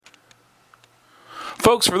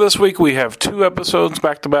Folks, for this week, we have 2 episodes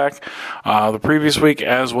back-to-back, the previous week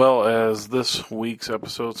as well as this week's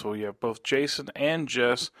episode. So we have both Jason and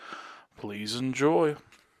Jess. Please enjoy.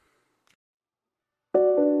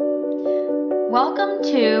 Welcome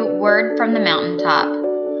to Word from the Mountaintop,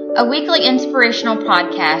 a weekly inspirational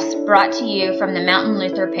podcast brought to you from the Mountain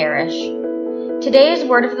Luther Parish. Today's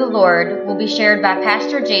Word of the Lord will be shared by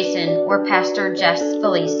Pastor Jason or Pastor Jess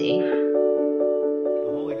Felici.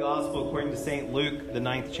 The Holy Gospel according to St. Luke, the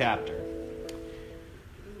 9th chapter.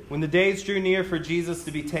 When the days drew near for Jesus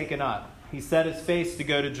to be taken up, he set his face to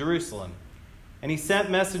go to Jerusalem, and he sent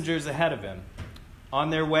messengers ahead of him. On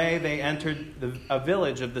their way, they entered a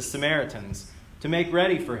village of the Samaritans to make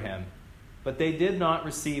ready for him, but they did not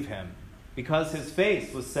receive him, because his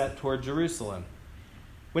face was set toward Jerusalem.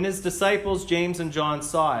 When his disciples James and John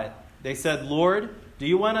saw it, they said, "Lord, do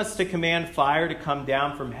you want us to command fire to come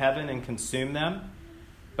down from heaven and consume them?"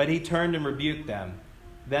 But he turned and rebuked them.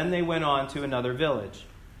 Then they went on to another village.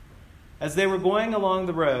 As they were going along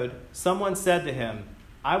the road, someone said to him,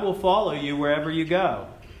 "I will follow you wherever you go."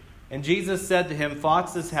 And Jesus said to him,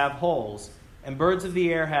 "Foxes have holes, and birds of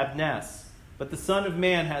the air have nests, but the Son of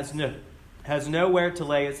Man has nowhere to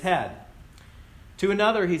lay his head." To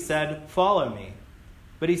another he said, "Follow me."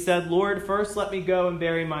 But he said, "Lord, first let me go and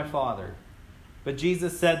bury my father." But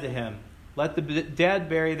Jesus said to him, "Let the dead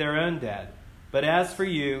bury their own dead, but as for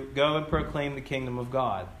you, go and proclaim the kingdom of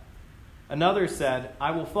God." Another said,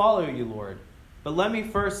 "I will follow you, Lord, but let me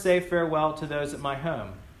first say farewell to those at my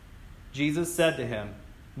home." Jesus said to him,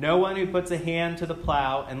 "No one who puts a hand to the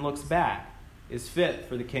plow and looks back is fit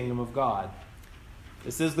for the kingdom of God."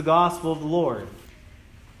 This is the gospel of the Lord.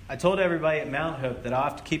 I told everybody at Mount Hope that I'll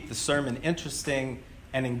have to keep the sermon interesting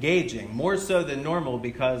and engaging, more so than normal,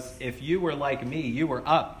 because if you were like me, you were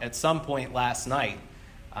up at some point last night.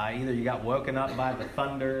 Either you got woken up by the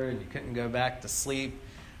thunder and you couldn't go back to sleep,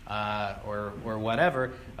 or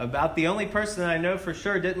whatever. About the only person that I know for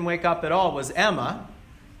sure didn't wake up at all was Emma,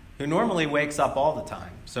 who normally wakes up all the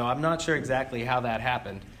time. So I'm not sure exactly how that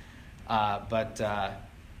happened. But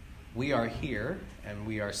we are here, and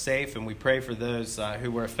we are safe, and we pray for those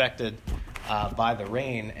who were affected by the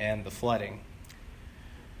rain and the flooding.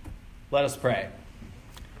 Let us pray.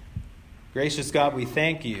 Gracious God, we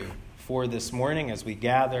thank you for this morning as we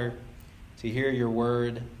gather to hear your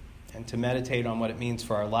word and to meditate on what it means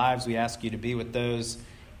for our lives. We ask you to be with those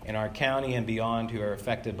in our county and beyond who are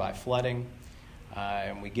affected by flooding.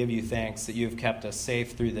 And we give you thanks that you have kept us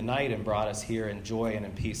safe through the night and brought us here in joy and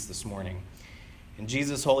in peace this morning. In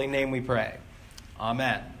Jesus' holy name we pray.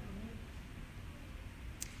 Amen.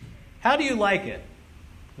 How do you like it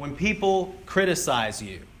when people criticize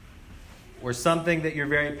you or something that you're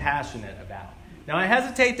very passionate about? Now, I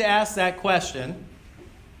hesitate to ask that question,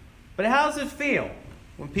 but how does it feel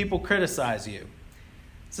when people criticize you?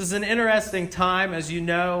 This is an interesting time. As you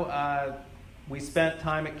know, we spent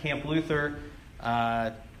time at Camp Luther.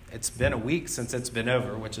 It's been a week since it's been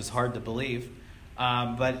over, which is hard to believe.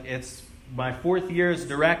 But it's my 4th year as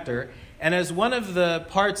director. And as one of the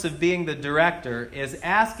parts of being the director is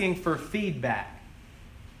asking for feedback.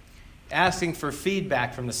 Asking for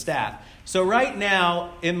feedback from the staff. So right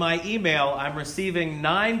now, in my email, I'm receiving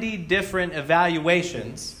 90 different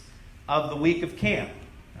evaluations of the week of camp.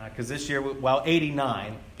 Because this year,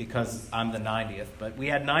 89, because I'm the 90th. But we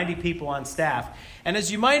had 90 people on staff. And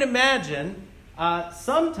as you might imagine,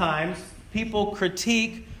 sometimes people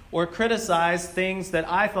critique or criticize things that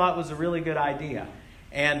I thought was a really good idea.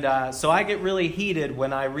 And so I get really heated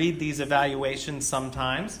when I read these evaluations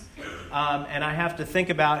sometimes. And I have to think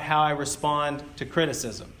about how I respond to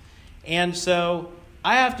criticism. And so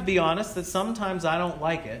I have to be honest that sometimes I don't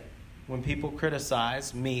like it when people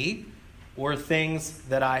criticize me or things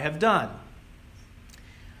that I have done.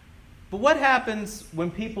 But what happens when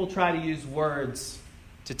people try to use words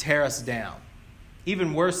to tear us down?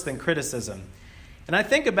 Even worse than criticism. And I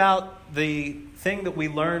think about the thing that we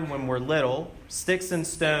learn when we're little. Sticks and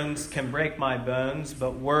stones can break my bones,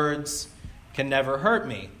 but words can never hurt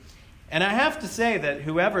me. And I have to say that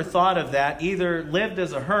whoever thought of that either lived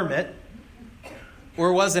as a hermit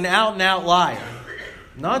or was an out-and-out liar.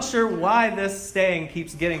 Not sure why this saying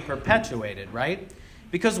keeps getting perpetuated, right?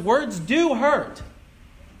 Because words do hurt.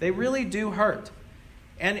 They really do hurt.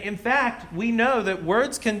 And in fact, we know that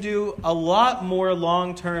words can do a lot more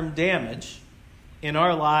long-term damage in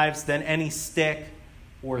our lives than any stick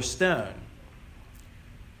or stone.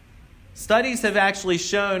 Studies have actually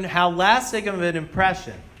shown how lasting of an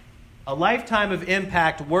impression, a lifetime of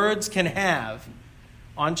impact words can have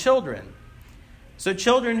on children. So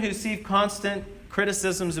children who receive constant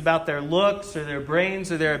criticisms about their looks or their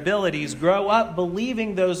brains or their abilities grow up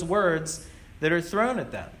believing those words that are thrown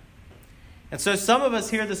at them. And so some of us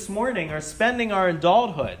here this morning are spending our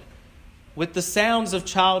adulthood with the sounds of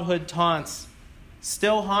childhood taunts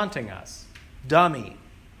still haunting us. Dummy,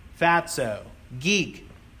 fatso, geek,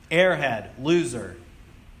 airhead, loser.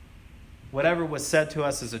 Whatever was said to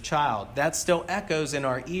us as a child, that still echoes in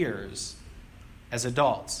our ears as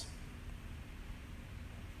adults.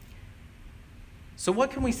 So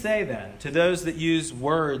what can we say then to those that use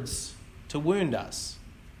words to wound us?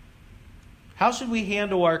 How should we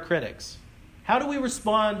handle our critics? How do we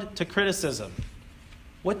respond to criticism?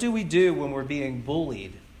 What do we do when we're being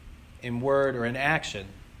bullied in word or in action?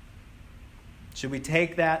 Should we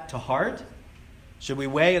take that to heart? Should we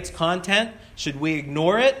weigh its content? Should we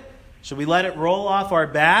ignore it? Should we let it roll off our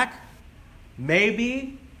back?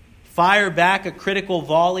 Maybe fire back a critical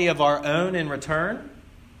volley of our own in return?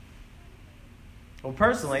 Well,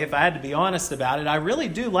 personally, if I had to be honest about it, I really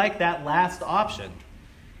do like that last option.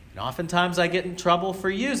 And oftentimes I get in trouble for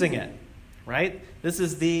using it, right? This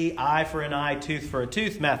is the eye for an eye, tooth for a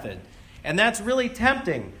tooth method. And that's really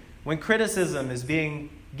tempting when criticism is being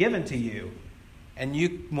given to you and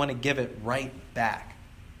you want to give it right back.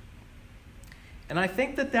 And I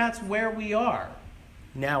think that that's where we are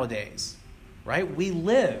nowadays, right? We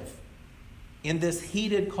live in this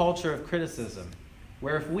heated culture of criticism,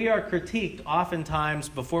 where if we are critiqued, oftentimes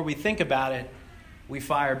before we think about it, we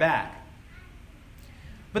fire back.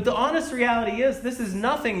 But the honest reality is, this is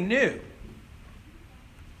nothing new.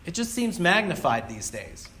 It just seems magnified these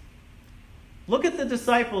days. Look at the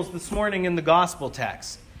disciples this morning in the gospel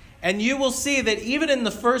text, and you will see that even in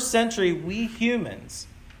the first century, we humans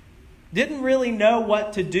didn't really know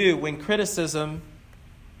what to do when criticism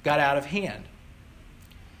got out of hand.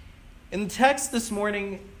 In the text this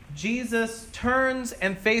morning, Jesus turns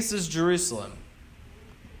and faces Jerusalem.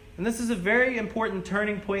 And this is a very important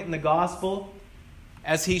turning point in the gospel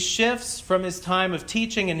as he shifts from his time of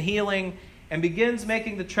teaching and healing and begins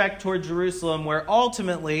making the trek toward Jerusalem, where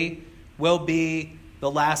ultimately will be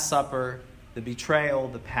the Last Supper, the betrayal,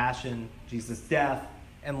 the passion, Jesus' death,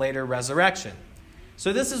 and later resurrection.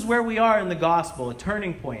 So this is where we are in the gospel, a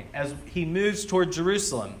turning point as he moves toward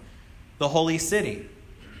Jerusalem, the holy city.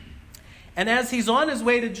 And as he's on his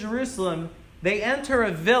way to Jerusalem, they enter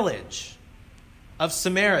a village of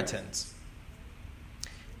Samaritans.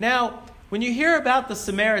 Now, when you hear about the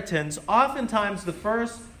Samaritans, oftentimes the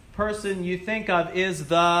first person you think of is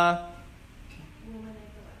the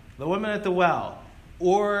woman at the well.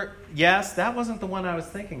 Or, yes, that wasn't the one I was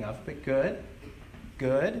thinking of, but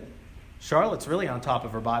good. Charlotte's really on top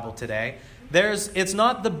of her Bible today. It's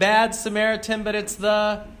not the bad Samaritan, but it's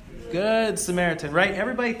the good Samaritan, right?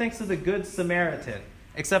 Everybody thinks of the good Samaritan,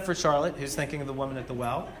 except for Charlotte, who's thinking of the woman at the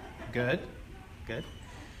well. Good.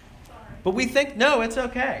 But we think, no, it's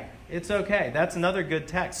okay. It's okay. That's another good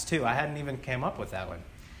text, too. I hadn't even came up with that one.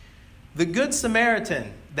 The Good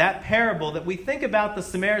Samaritan, that parable that we think about the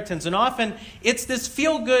Samaritans, and often it's this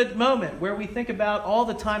feel-good moment where we think about all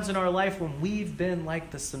the times in our life when we've been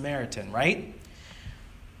like the Samaritan, right?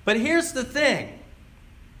 But here's the thing.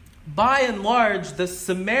 By and large, the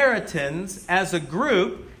Samaritans as a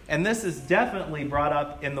group, and this is definitely brought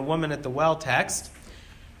up in the woman at the well text,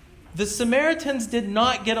 the Samaritans did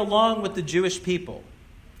not get along with the Jewish people.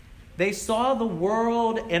 They saw the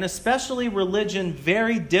world, and especially religion,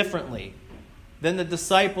 very differently than the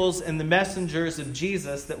disciples and the messengers of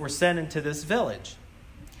Jesus that were sent into this village.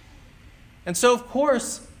 And so, of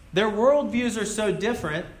course, their worldviews are so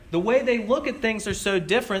different, the way they look at things are so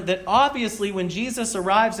different, that obviously when Jesus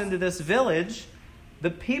arrives into this village, the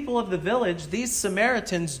people of the village, these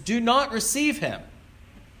Samaritans, do not receive him.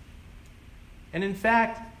 And in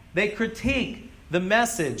fact, they critique the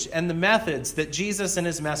message and the methods that Jesus and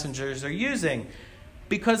his messengers are using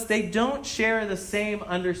because they don't share the same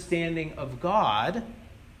understanding of God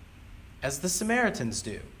as the Samaritans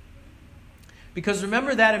do. Because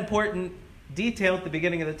remember that important detail at the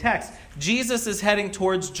beginning of the text. Jesus is heading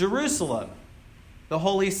towards Jerusalem, the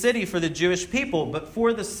holy city for the Jewish people. But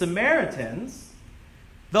for the Samaritans,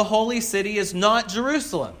 the holy city is not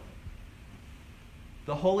Jerusalem.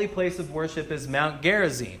 The holy place of worship is Mount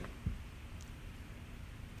Gerizim.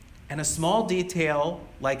 And a small detail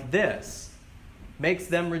like this makes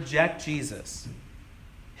them reject Jesus,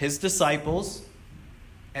 his disciples,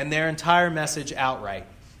 and their entire message outright.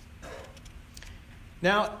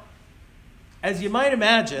 Now, as you might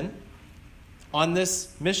imagine, on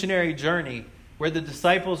this missionary journey where the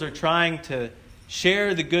disciples are trying to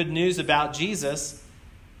share the good news about Jesus,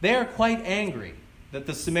 they are quite angry that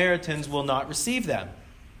the Samaritans will not receive them.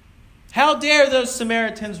 How dare those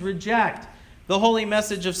Samaritans reject the holy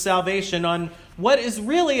message of salvation on what is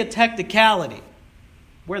really a technicality?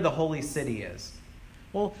 where the holy city is.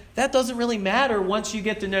 Well, that doesn't really matter once you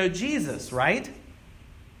get to know Jesus, right?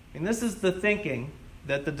 And this is the thinking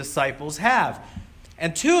that the disciples have.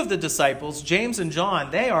 And two of the disciples, James and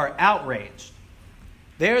John, they are outraged.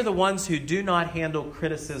 They are the ones who do not handle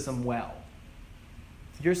criticism well.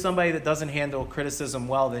 If you're somebody that doesn't handle criticism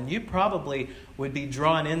well, then you probably would be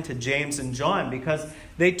drawn into James and John, because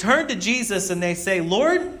they turn to Jesus and they say,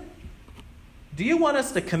 Lord, do you want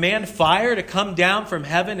us to command fire to come down from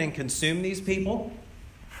heaven and consume these people?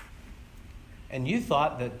 And you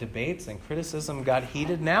thought that debates and criticism got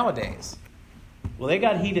heated nowadays. Well, they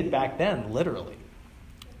got heated back then, literally.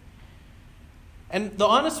 And the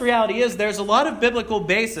honest reality is there's a lot of biblical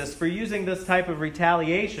basis for using this type of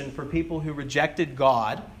retaliation for people who rejected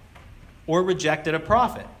God or rejected a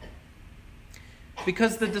prophet.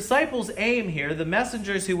 Because the disciples' aim here, the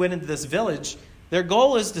messengers who went into this village, their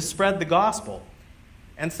goal is to spread the gospel.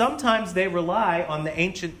 And sometimes they rely on the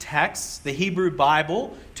ancient texts, the Hebrew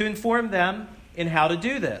Bible, to inform them in how to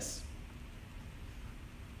do this.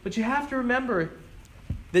 But you have to remember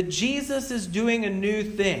that Jesus is doing a new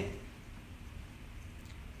thing.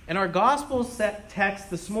 And our gospel text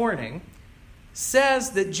this morning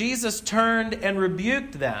says that Jesus turned and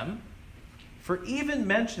rebuked them for even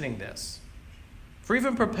mentioning this, for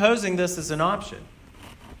even proposing this as an option.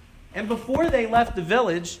 And before they left the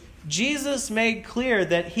village, Jesus made clear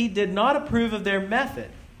that he did not approve of their method,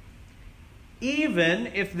 even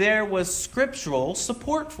if there was scriptural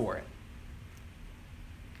support for it.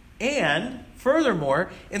 And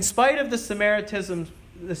furthermore, in spite of the Samaritans'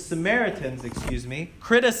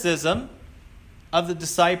 criticism of the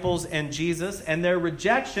disciples and Jesus and their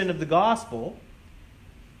rejection of the gospel,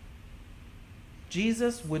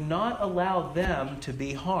 Jesus would not allow them to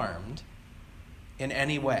be harmed in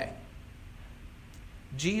any way.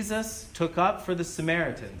 Jesus took up for the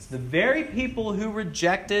Samaritans, the very people who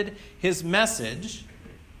rejected his message,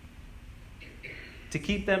 to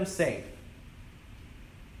keep them safe.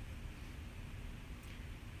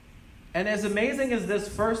 And as amazing as this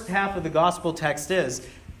first half of the gospel text is,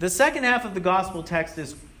 the second half of the gospel text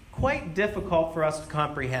is quite difficult for us to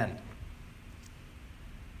comprehend,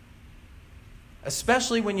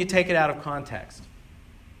 especially when you take it out of context.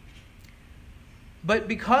 But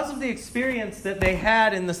because of the experience that they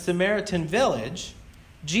had in the Samaritan village,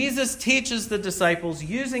 Jesus teaches the disciples,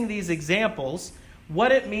 using these examples,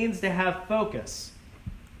 what it means to have focus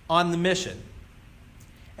on the mission.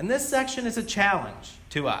 And this section is a challenge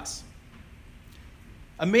to us.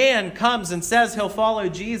 A man comes and says he'll follow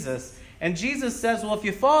Jesus, and Jesus says, well, if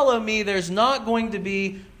you follow me, there's not going to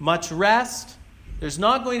be much rest, there's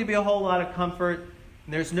not going to be a whole lot of comfort,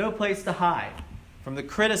 and there's no place to hide from the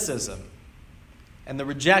criticism and the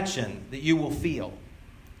rejection that you will feel.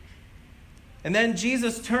 And then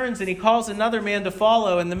Jesus turns and he calls another man to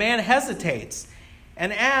follow, and the man hesitates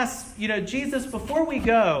and asks, Jesus, before we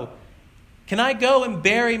go, can I go and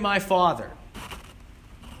bury my father?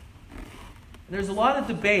 And there's a lot of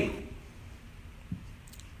debate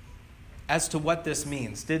as to what this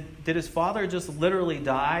means. Did his father just literally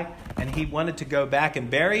die and he wanted to go back and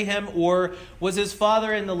bury him? Or was his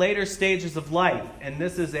father in the later stages of life? And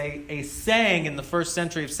this is a saying in the first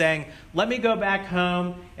century of saying, let me go back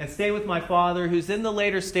home and stay with my father who's in the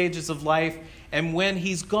later stages of life. And when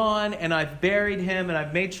he's gone and I've buried him and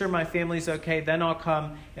I've made sure my family's okay, then I'll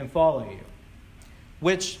come and follow you.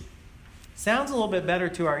 Which sounds a little bit better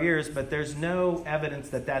to our ears, but there's no evidence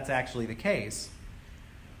that that's actually the case.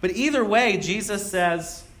 But either way, Jesus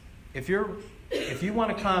says, if you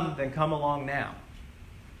want to come, then come along now.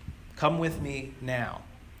 Come with me now.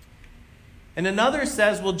 And another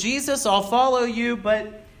says, well, Jesus, I'll follow you,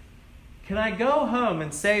 but can I go home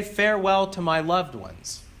and say farewell to my loved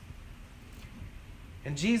ones?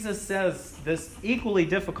 And Jesus says this equally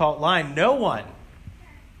difficult line, no one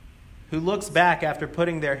who looks back after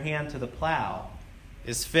putting their hand to the plow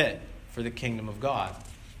is fit for the kingdom of God.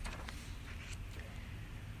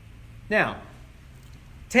 Now,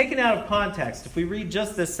 taken out of context, if we read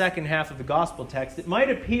just this second half of the gospel text, it might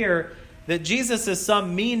appear that Jesus is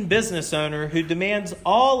some mean business owner who demands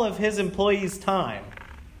all of his employees' time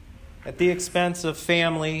at the expense of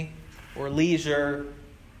family or leisure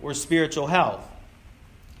or spiritual health.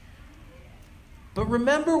 But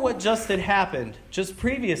remember what just had happened just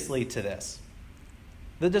previously to this.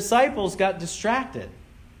 The disciples got distracted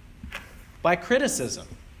by criticism.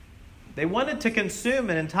 They wanted to consume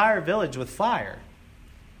an entire village with fire.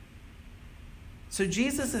 So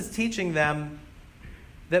Jesus is teaching them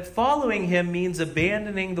that following him means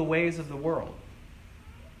abandoning the ways of the world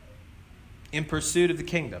in pursuit of the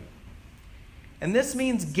kingdom. And this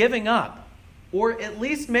means giving up or at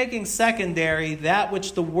least making secondary that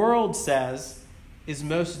which the world says is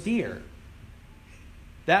most dear.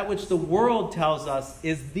 That which the world tells us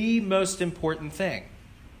is the most important thing.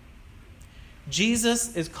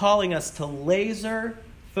 Jesus is calling us to laser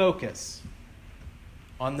focus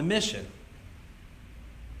on the mission.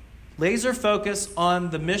 Laser focus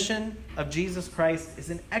on the mission of Jesus Christ is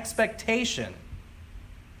an expectation,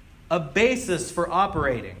 a basis for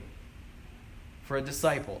operating for a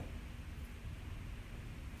disciple.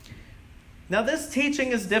 Now, this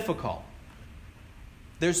teaching is difficult.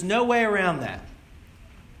 There's no way around that.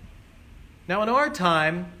 Now, in our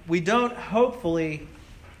time, we don't hopefully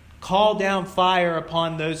call down fire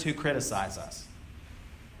upon those who criticize us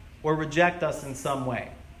or reject us in some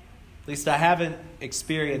way. At least I haven't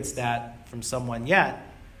experienced that from someone yet.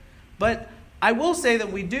 But I will say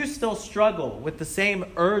that we do still struggle with the same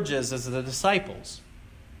urges as the disciples,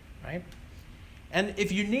 right? And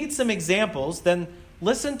if you need some examples, then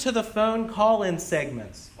listen to the phone call-in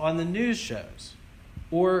segments on the news shows,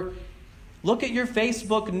 or look at your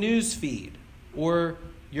Facebook news feed, or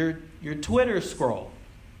your Twitter scroll.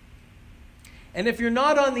 And if you're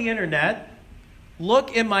not on the internet,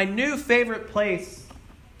 look in my new favorite place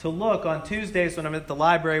to look on Tuesdays when I'm at the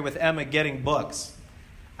library with Emma getting books.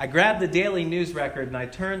 I grab the Daily News Record and I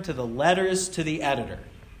turn to the letters to the editor.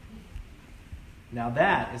 Now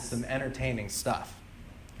that is some entertaining stuff,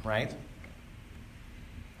 right?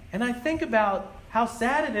 And I think about how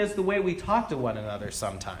sad it is the way we talk to one another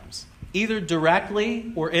sometimes, either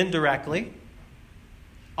directly or indirectly.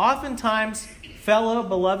 Oftentimes, fellow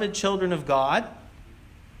beloved children of God,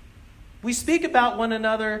 we speak about one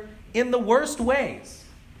another in the worst ways,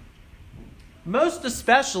 most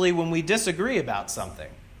especially when we disagree about something.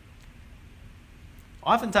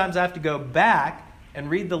 Oftentimes, I have to go back and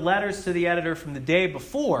read the letters to the editor from the day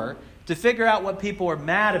before to figure out what people are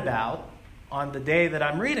mad about on the day that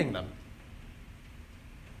I'm reading them.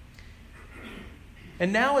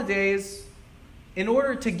 And nowadays, in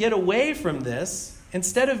order to get away from this,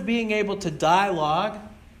 instead of being able to dialogue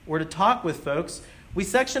or to talk with folks, we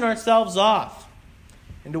section ourselves off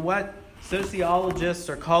into what sociologists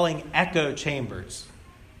are calling echo chambers.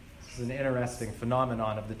 This is an interesting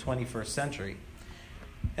phenomenon of the 21st century.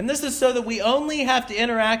 And this is so that we only have to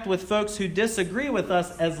interact with folks who disagree with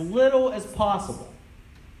us as little as possible.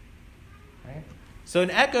 Right? So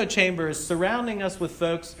an echo chamber is surrounding us with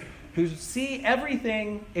folks who see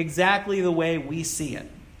everything exactly the way we see it.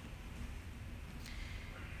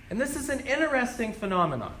 And this is an interesting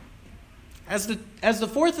phenomenon. As the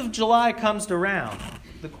 4th of July comes around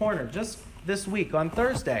the corner, just this week on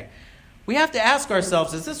Thursday, we have to ask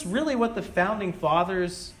ourselves, is this really what the Founding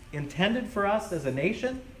Fathers intended for us as a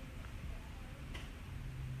nation?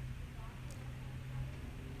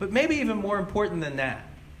 But maybe even more important than that,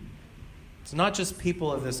 it's not just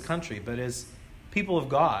people of this country, but as people of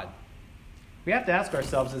God. We have to ask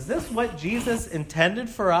ourselves, is this what Jesus intended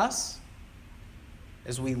for us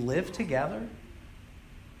as we live together,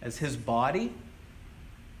 as his body,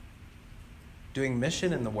 doing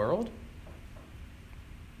mission in the world?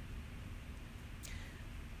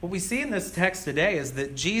 What we see in this text today is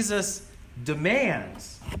that Jesus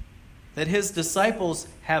demands that his disciples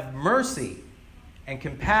have mercy and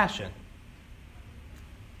compassion,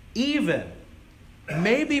 even,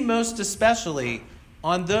 maybe most especially,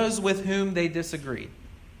 on those with whom they disagreed.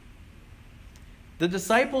 The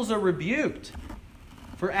disciples are rebuked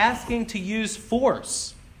for asking to use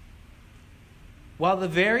force, while the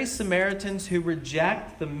very Samaritans who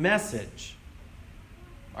reject the message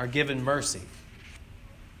are given mercy.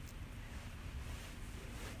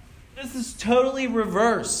 This is totally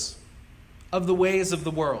reverse of the ways of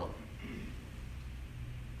the world.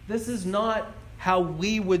 This is not how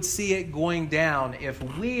we would see it going down if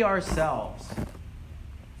we ourselves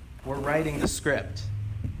were writing the script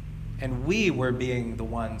and we were being the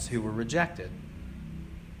ones who were rejected.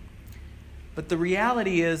 But the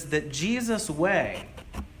reality is that Jesus' way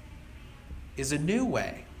is a new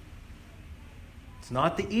way. It's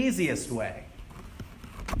not the easiest way,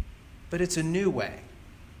 but it's a new way.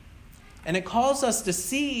 And it calls us to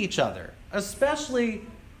see each other, especially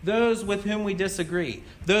those with whom we disagree,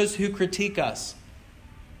 those who critique us,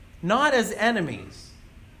 not as enemies,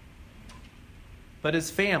 but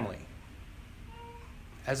as family,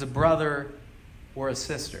 as a brother or a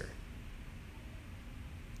sister.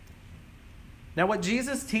 Now, what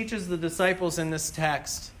Jesus teaches the disciples in this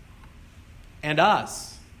text, and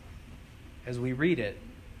us, as we read it,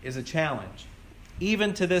 is a challenge,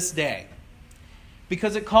 even to this day,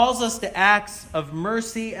 because it calls us to acts of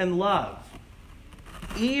mercy and love,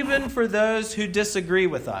 even for those who disagree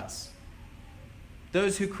with us.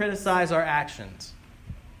 those who criticize our actions,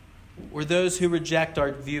 or those who reject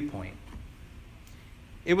our viewpoint.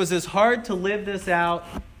 It was as hard to live this out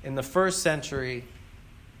in the first century,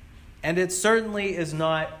 and it certainly is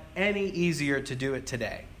not any easier to do it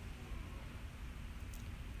today.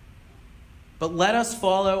 But let us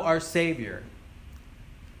follow our Savior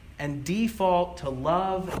and default to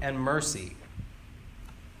love and mercy,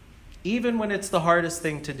 even when it's the hardest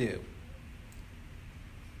thing to do.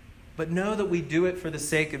 But know that we do it for the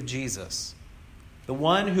sake of Jesus, the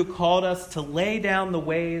one who called us to lay down the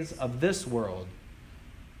ways of this world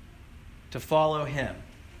to follow him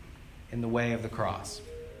in the way of the cross.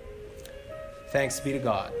 Thanks be to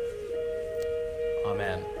God.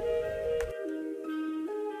 Amen.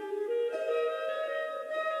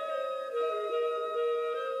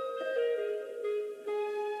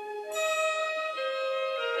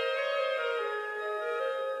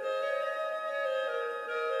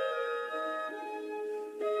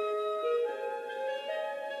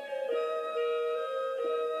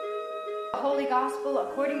 Holy Gospel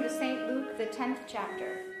according to St. Luke, the 10th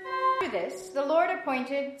chapter. After this, the Lord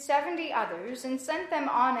appointed 70 others and sent them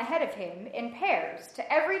on ahead of him in pairs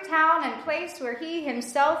to every town and place where he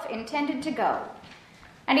himself intended to go.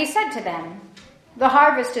 And he said to them, "The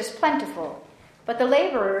harvest is plentiful, but the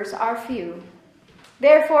laborers are few.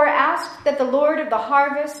 Therefore ask that the Lord of the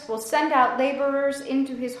harvest will send out laborers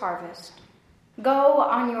into his harvest. Go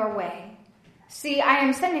on your way. See, I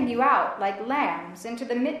am sending you out like lambs into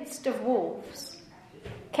the midst of wolves.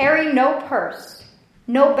 Carry no purse,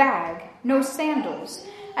 no bag, no sandals,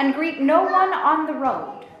 and greet no one on the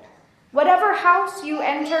road. Whatever house you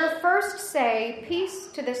enter, first say, 'Peace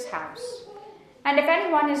to this house.' And if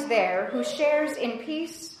anyone is there who shares in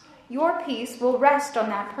peace, your peace will rest on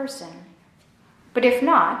that person. But if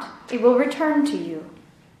not, it will return to you.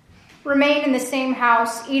 Remain in the same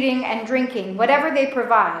house, eating and drinking whatever they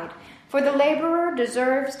provide, for the laborer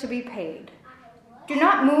deserves to be paid. Do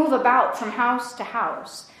not move about from house to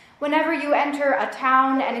house. Whenever you enter a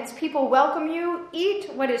town and its people welcome you,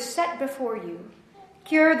 eat what is set before you.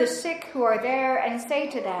 Cure the sick who are there and say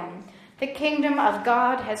to them, 'The kingdom of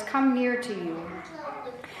God has come near to you.'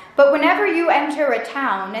 But whenever you enter a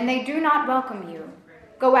town and they do not welcome you,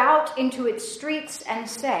 go out into its streets and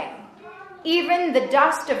say, 'Even the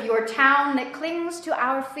dust of your town that clings to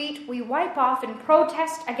our feet we wipe off in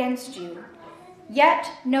protest against you. Yet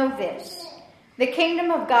know this, the kingdom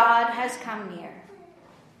of God has come near.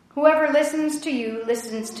 Whoever listens to you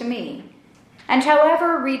listens to me, and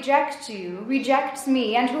whoever rejects you rejects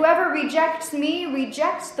me, and whoever rejects me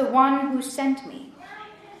rejects the one who sent me.'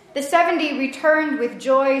 The 70 returned with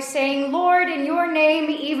joy, saying, 'Lord, in your name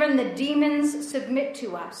even the demons submit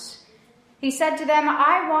to us.' He said to them,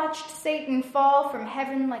 'I watched Satan fall from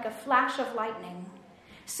heaven like a flash of lightning.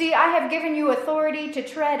 See, I have given you authority to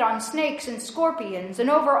tread on snakes and scorpions and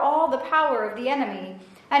over all the power of the enemy,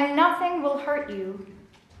 and nothing will hurt you.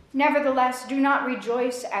 Nevertheless, do not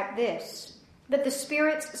rejoice at this, that the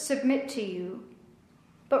spirits submit to you,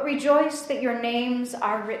 but rejoice that your names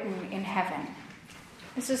are written in heaven.'"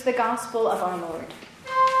 This is the gospel of our Lord.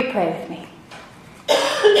 Pray with me.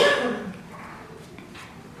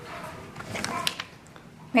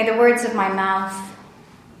 May the words of my mouth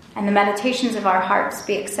and the meditations of our hearts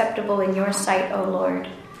be acceptable in your sight, O Lord,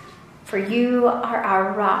 for you are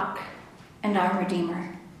our rock and our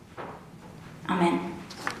Redeemer. Amen.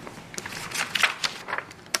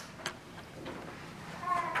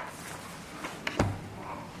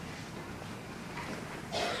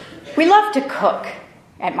 We love to cook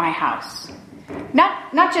at my house.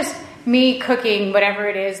 Not just me cooking whatever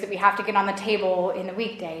it is that we have to get on the table in the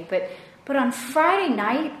weekday, but on Friday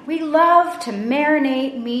night, we love to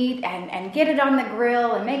marinate meat and get it on the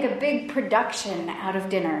grill and make a big production out of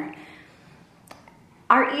dinner.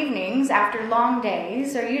 Our evenings after long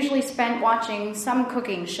days are usually spent watching some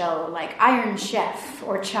cooking show like Iron Chef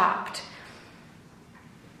or Chopped.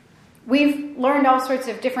 We've learned all sorts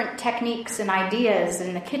of different techniques and ideas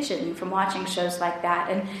in the kitchen from watching shows like that.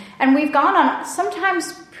 And we've gone on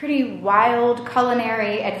sometimes pretty wild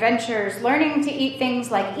culinary adventures, learning to eat things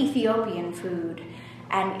like Ethiopian food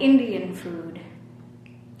and Indian food.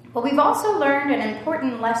 But we've also learned an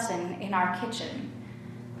important lesson in our kitchen.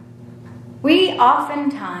 We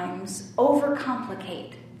oftentimes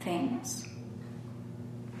overcomplicate things.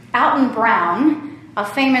 Alton Brown, a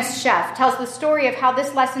famous chef, tells the story of how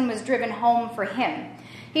this lesson was driven home for him.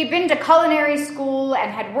 He'd been to culinary school and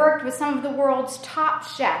had worked with some of the world's top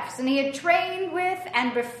chefs, and he had trained with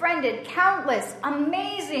and befriended countless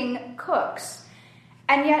amazing cooks.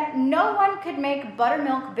 And yet no one could make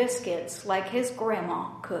buttermilk biscuits like his grandma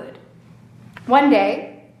could. One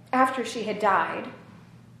day, after she had died,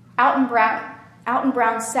 Alton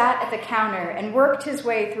Brown sat at the counter and worked his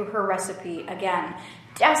way through her recipe again,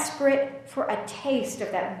 desperate for a taste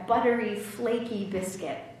of that buttery, flaky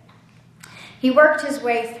biscuit. He worked his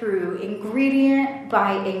way through ingredient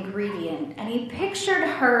by ingredient, and he pictured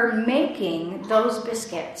her making those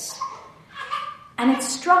biscuits. And it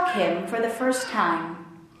struck him for the first time.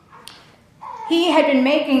 He had been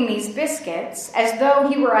making these biscuits as though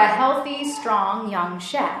he were a healthy, strong young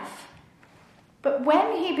chef. But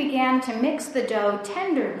when he began to mix the dough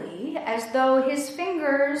tenderly, as though his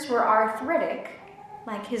fingers were arthritic,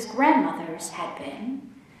 like his grandmother's had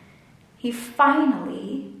been, he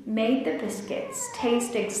finally made the biscuits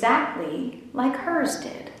taste exactly like hers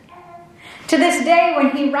did. To this day,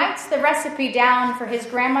 when he writes the recipe down for his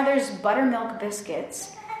grandmother's buttermilk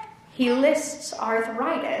biscuits, he lists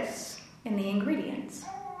arthritis in the ingredients.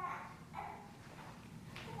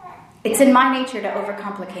 It's in my nature to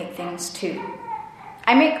overcomplicate things too.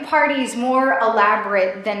 I make parties more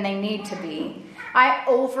elaborate than they need to be. I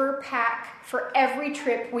overpack for every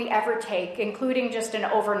trip we ever take, including just an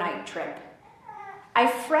overnight trip. I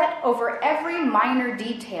fret over every minor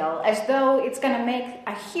detail as though it's going to make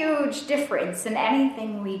a huge difference in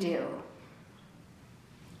anything we do.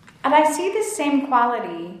 And I see this same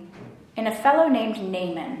quality in a fellow named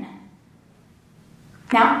Naaman.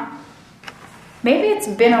 Now, maybe it's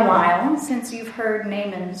been a while since you've heard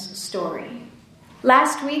Naaman's story.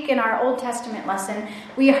 Last week in our Old Testament lesson,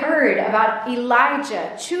 we heard about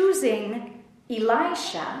Elijah choosing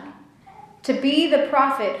Elisha to be the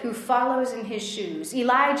prophet who follows in his shoes.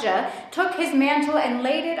 Elijah took his mantle and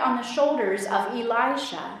laid it on the shoulders of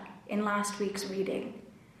Elisha in last week's reading.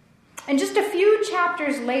 And just a few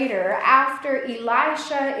chapters later, after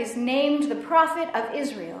Elisha is named the prophet of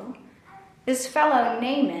Israel, this fellow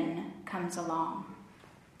Naaman comes along.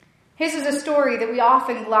 His is a story that we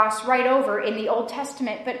often gloss right over in the Old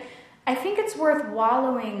Testament, but I think it's worth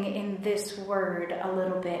wallowing in this word a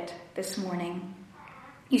little bit this morning.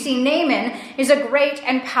 You see, Naaman is a great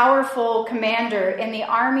and powerful commander in the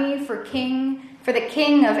army for the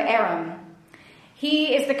king of Aram.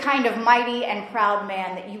 He is the kind of mighty and proud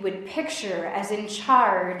man that you would picture as in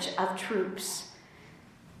charge of troops.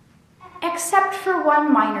 Except for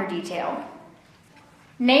one minor detail.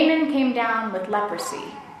 Naaman came down with leprosy,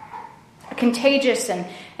 a contagious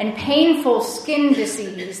and painful skin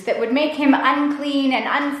disease that would make him unclean and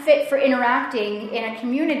unfit for interacting in a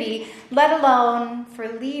community, let alone for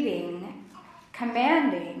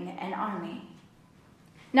commanding an army.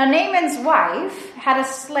 Now, Naaman's wife had a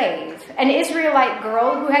slave, an Israelite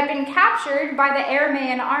girl who had been captured by the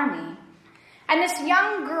Aramean army. And this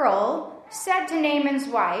young girl said to Naaman's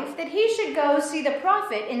wife that he should go see the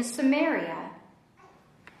prophet in Samaria.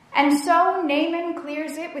 And so Naaman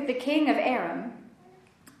clears it with the king of Aram,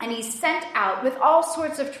 and he's sent out with all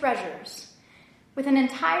sorts of treasures, with an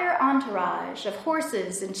entire entourage of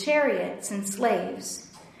horses and chariots and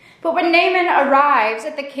slaves. But when Naaman arrives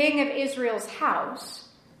at the king of Israel's house,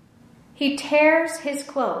 he tears his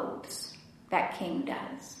clothes, that king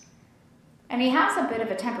does, and he has a bit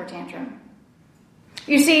of a temper tantrum.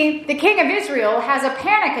 You see, the king of Israel has a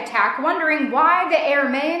panic attack, wondering why the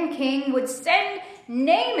Aramean king would send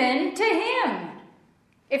Naaman to him.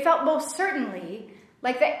 It felt most certainly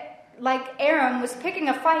like Aram was picking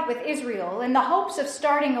a fight with Israel in the hopes of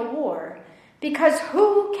starting a war, because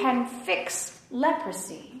who can fix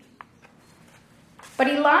leprosy? But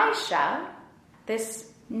Elisha,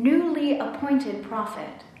 this newly appointed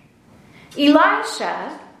prophet,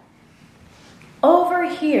 Elisha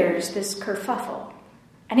overhears this kerfuffle,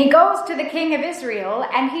 and he goes to the king of Israel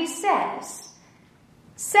and he says,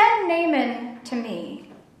 "Send Naaman to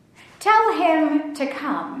me. Tell him to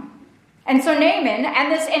come." And so Naaman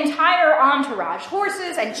and this entire entourage,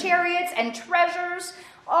 horses and chariots and treasures,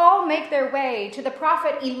 all make their way to the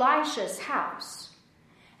prophet Elisha's house.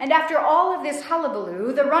 And after all of this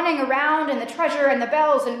hullabaloo, the running around and the treasure and the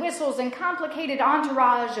bells and whistles and complicated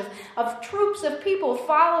entourage of troops of people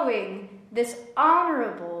following this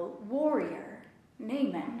honorable warrior,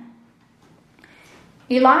 Naaman,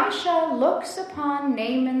 Elisha looks upon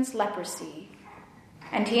Naaman's leprosy,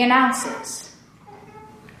 and he announces,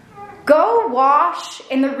 "Go wash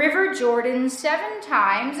in the river Jordan 7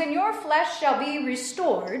 times, and your flesh shall be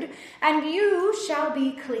restored, and you shall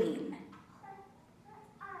be clean."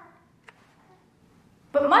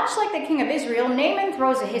 But much like the king of Israel, Naaman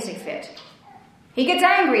throws a hissy fit. He gets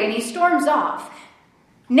angry and he storms off.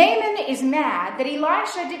 Naaman is mad that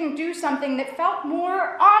Elisha didn't do something that felt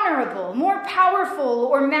more honorable, more powerful,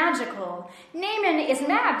 or magical. Naaman is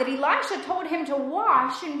mad that Elisha told him to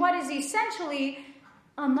wash in what is essentially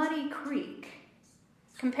a muddy creek.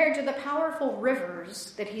 compared to the powerful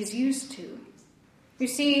rivers that he's used to. You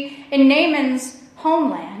see, in Naaman's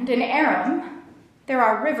homeland, in Aram, there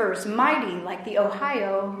are rivers mighty like the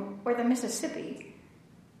Ohio or the Mississippi.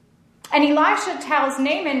 And Elisha tells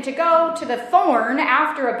Naaman to go to the thorn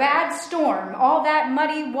after a bad storm, all that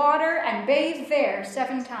muddy water, and bathe there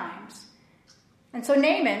 7 times. And so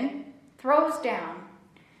Naaman throws down.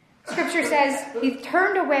 Scripture says he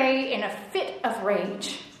turned away in a fit of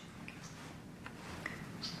rage.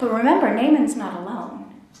 But remember, Naaman's not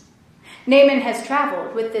alone. Naaman has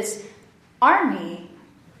traveled with this army,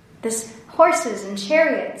 this horses and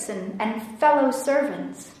chariots and fellow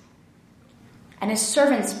servants. And his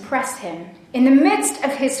servants press him in the midst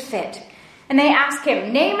of his fit. And they ask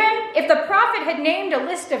him, Naaman, if the prophet had named a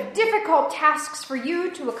list of difficult tasks for you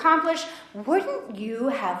to accomplish, wouldn't you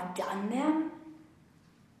have done them?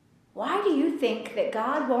 Why do you think that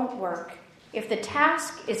God won't work if the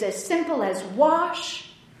task is as simple as wash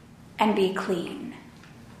and be clean?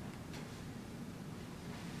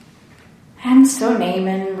 And so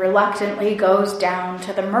Naaman reluctantly goes down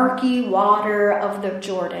to the murky water of the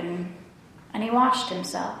Jordan, and he washed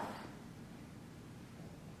himself.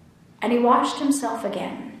 And he washed himself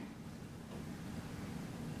again.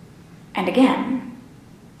 And again.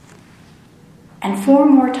 And 4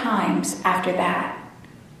 more times after that,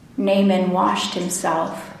 Naaman washed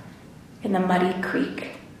himself in the muddy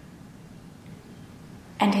creek.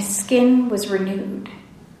 And his skin was renewed.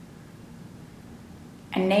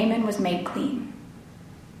 And Naaman was made clean.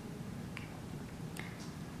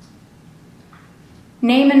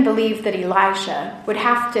 Naaman believed that Elisha would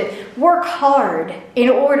have to work hard in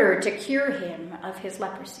order to cure him of his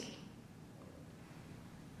leprosy.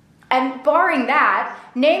 And barring that,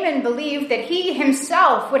 Naaman believed that he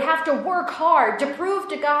himself would have to work hard to prove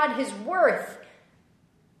to God his worth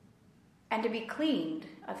and to be cleaned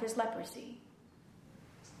of his leprosy.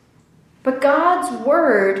 But God's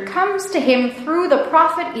word comes to him through the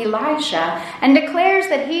prophet Elisha and declares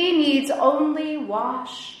that he needs only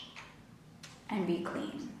wash and be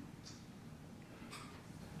clean.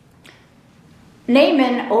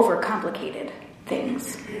 Naaman overcomplicated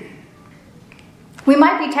things. We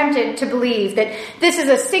might be tempted to believe that this is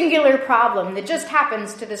a singular problem that just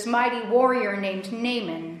happens to this mighty warrior named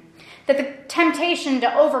Naaman, that the temptation to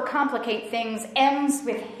overcomplicate things ends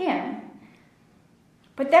with him.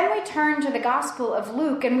 But then we turn to the Gospel of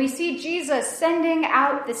Luke and we see Jesus sending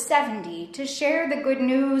out the 70 to share the good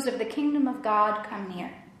news of the kingdom of God come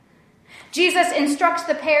near. Jesus instructs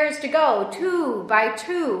the pairs to go 2 by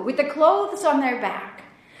 2 with the clothes on their back,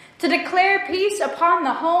 to declare peace upon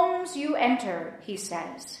the homes you enter, he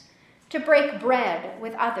says, to break bread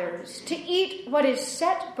with others, to eat what is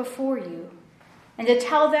set before you, and to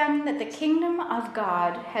tell them that the kingdom of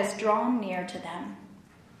God has drawn near to them.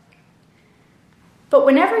 But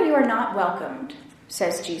whenever you are not welcomed,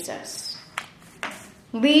 says Jesus,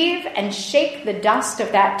 leave and shake the dust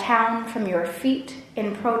of that town from your feet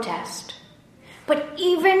in protest. But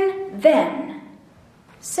even then,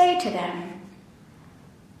 say to them,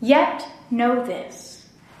 yet know this,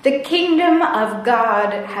 the kingdom of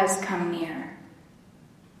God has come near.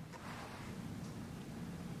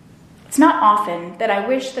 It's not often that I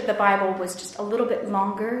wish that the Bible was just a little bit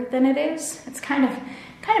longer than it is. It's kind of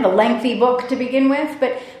a lengthy book to begin with,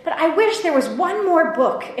 but I wish there was one more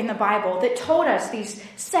book in the Bible that told us these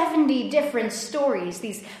 70 different stories,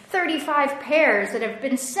 these 35 pairs that have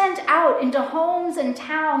been sent out into homes and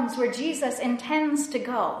towns where Jesus intends to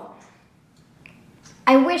go.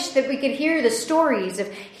 I wish that we could hear the stories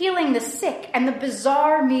of healing the sick and the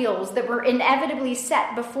bizarre meals that were inevitably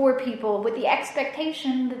set before people with the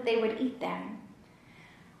expectation that they would eat them.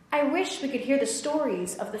 I wish we could hear the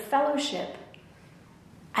stories of the fellowship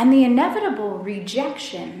and the inevitable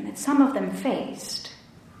rejection that some of them faced.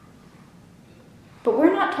 But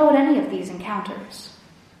we're not told any of these encounters.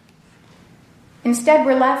 Instead,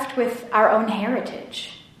 we're left with our own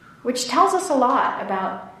heritage, which tells us a lot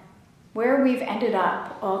about where we've ended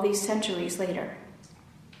up all these centuries later.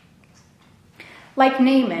 Like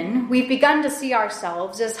Naaman, we've begun to see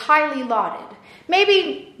ourselves as highly lauded.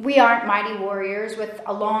 Maybe we aren't mighty warriors with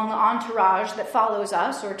a long entourage that follows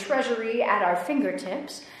us or treasury at our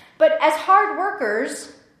fingertips, but as hard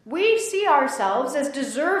workers, we see ourselves as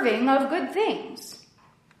deserving of good things.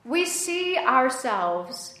 We see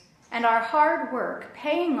ourselves and our hard work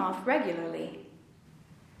paying off regularly.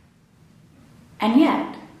 And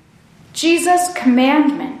yet, Jesus'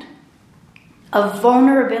 commandment of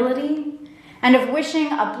vulnerability and of wishing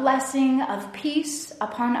a blessing of peace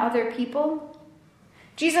upon other people,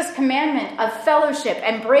 Jesus' commandment of fellowship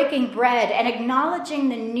and breaking bread and acknowledging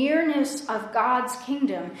the nearness of God's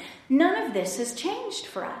kingdom, none of this has changed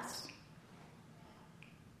for us.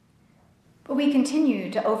 But we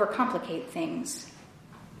continue to overcomplicate things.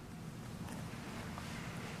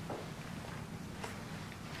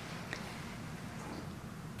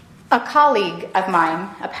 A colleague of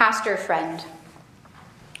mine, a pastor friend,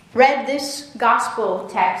 read this gospel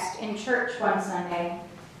text in church one Sunday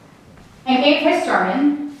and gave his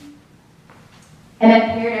sermon and then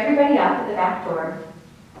paired everybody up at the back door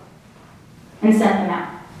and sent them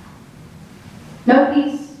out. No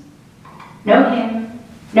peace, no hymn,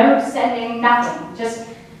 no sending, nothing. Just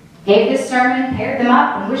gave his sermon, paired them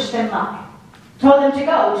up, and wished them luck. Told them to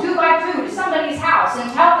go 2 by 2 to somebody's house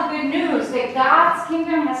and tell the good news that God's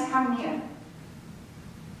kingdom has come near.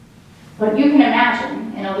 But you can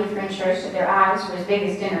imagine in a Lutheran church that their eyes were as big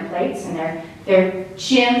as dinner plates and their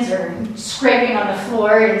chins are scraping on the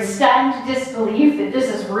floor in stunned disbelief that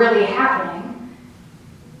this is really happening.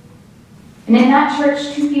 And in that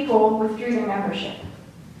church, 2 people withdrew their membership.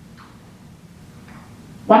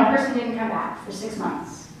 One person didn't come back for 6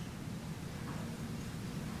 months.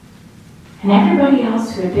 And everybody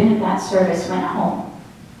else who had been at that service went home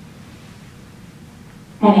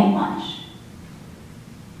and ate lunch.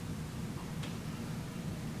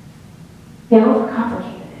 They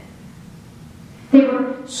overcomplicated it. They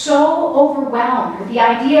were so overwhelmed with the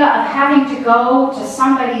idea of having to go to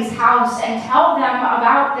somebody's house and tell them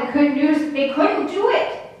about the good news that they couldn't do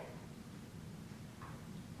it.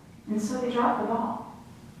 And so they dropped the ball.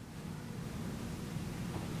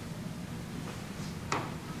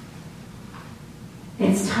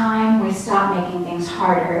 It's time we stop making things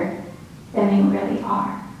harder than they really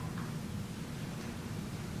are.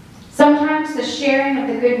 Sometimes the sharing of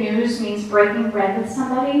the good news means breaking bread with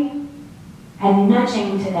somebody and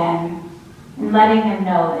nudging to them and letting them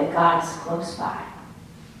know that God is close by.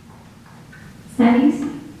 It's that easy.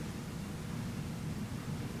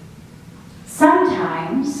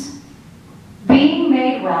 Sometimes being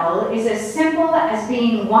made well is as simple as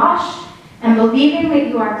being washed and believing that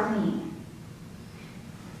you are clean.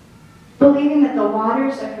 Believing that the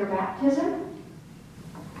waters of your baptism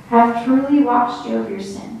have truly washed you of your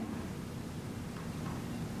sin.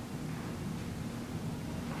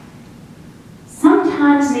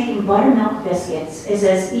 Sometimes making buttermilk biscuits is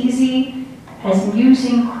as easy as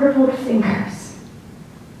using crippled fingers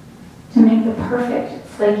to make the perfect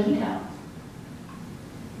flaky dough.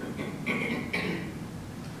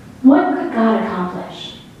 What could God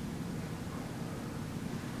accomplish?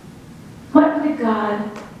 What could God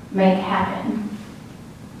make happen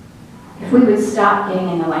if we would stop getting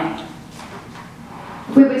in the way?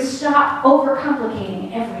 If we would stop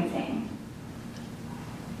overcomplicating everything?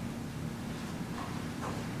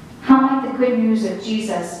 How might the good news of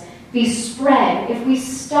Jesus be spread if we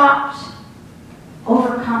stopped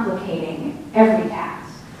overcomplicating every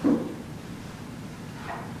task?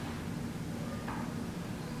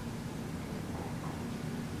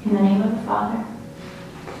 In the name of the Father,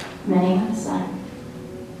 in the name of the Son,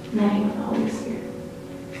 in the name of the Holy Spirit.